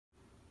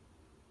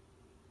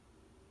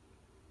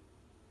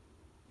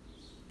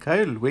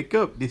Kyle, wake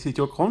up. This is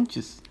your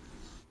conscious.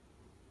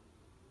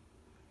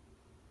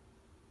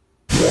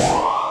 Where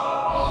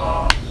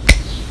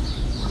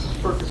the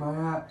frick am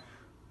I at?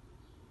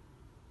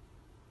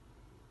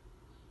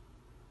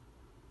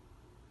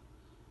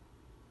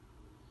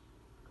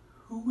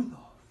 Who the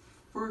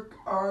frick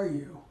are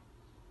you?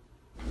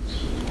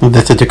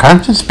 This is the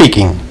conscious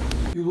speaking.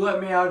 You let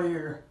me out of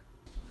here.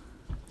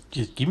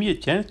 Just give me a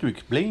chance to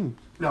explain.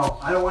 No,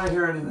 I don't want to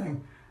hear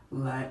anything.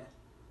 Let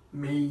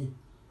me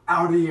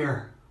out of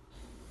here.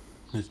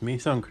 This may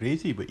sound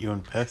crazy, but you're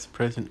on past,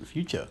 present,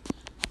 future.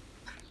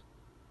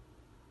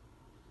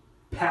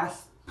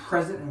 Past,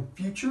 present, and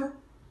future?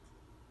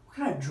 What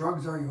kind of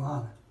drugs are you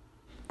on?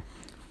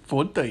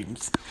 4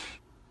 times.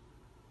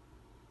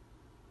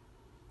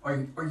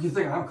 Are you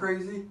think I'm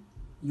crazy?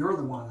 You're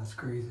the one that's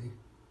crazy.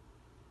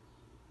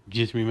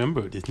 Just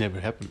remember, this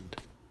never happened.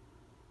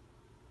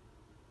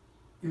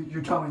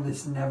 You're telling me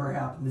this never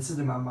happened? This is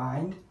in my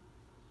mind?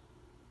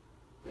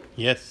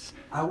 Yes.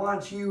 I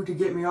want you to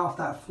get me off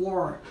that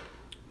floor.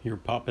 Your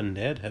pop and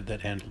dad have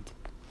that handled.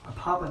 My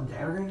pop and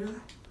dad are gonna do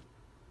that?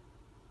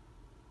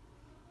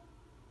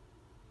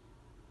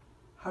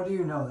 How do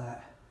you know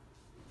that?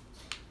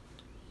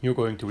 You're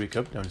going to wake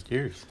up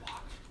downstairs.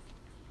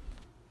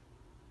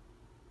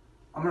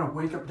 I'm gonna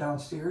wake up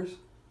downstairs?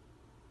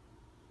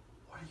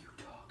 What are you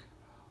talking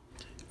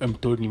about? I'm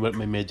talking about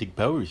my magic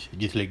powers,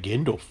 just like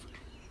Gandalf.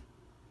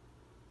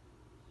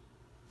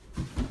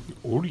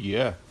 Oh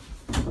yeah.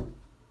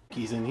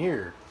 He's in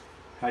here.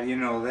 How do you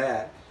know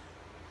that?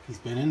 He's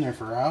been in there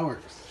for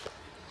hours.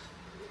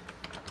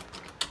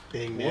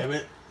 Dang damn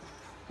it.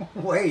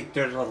 Wait,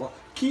 there's a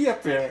key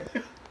up there.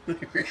 There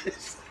it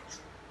is.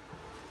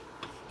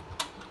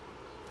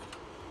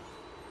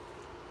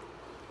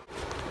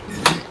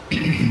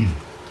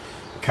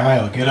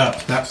 Kyle, get up.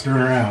 Stop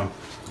screwing around.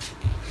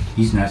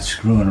 He's not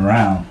screwing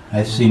around.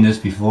 I've seen this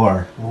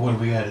before. Well, what do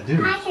we gotta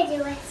do? I can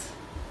do it.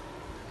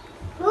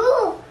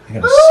 Ooh. I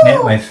gotta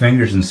snap my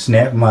fingers and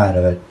snap him out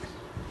of it.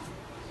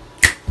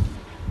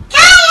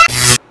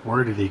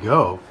 Where did he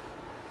go?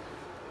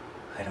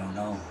 I don't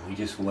know. We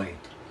just wait.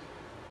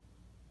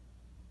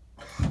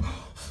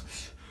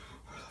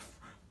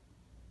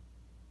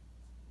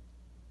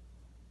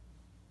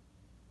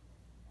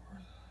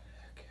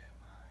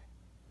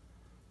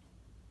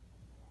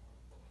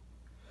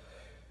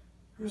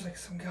 There was like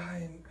some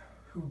guy in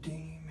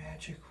Houdini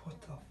magic. What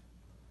the?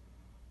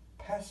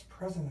 Past,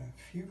 present, and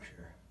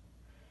future.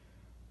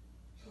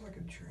 Is this like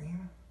a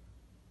dream?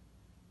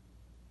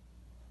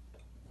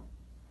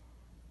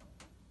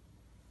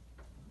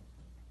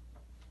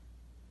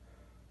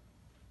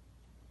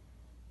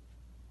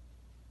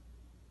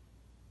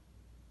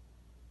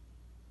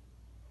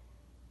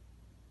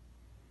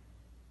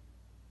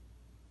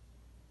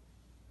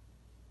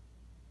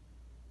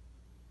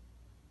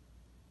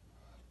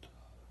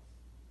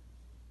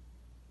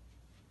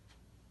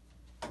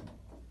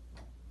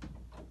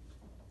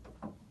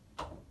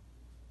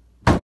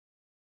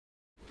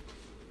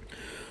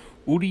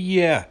 Oh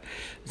yeah,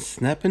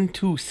 snapping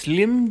to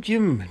Slim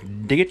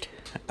Jim, dig it.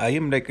 I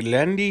am like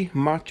Landy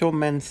Macho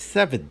Man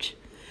Savage,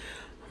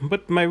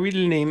 but my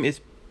real name is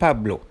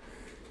Pablo.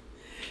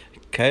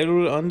 Kyle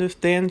will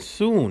understand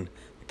soon.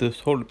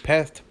 This whole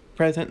past,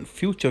 present,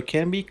 future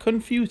can be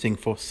confusing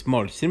for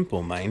small,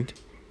 simple mind.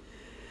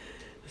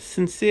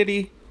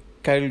 Sincerely,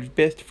 Kyle's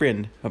best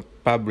friend,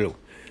 Pablo.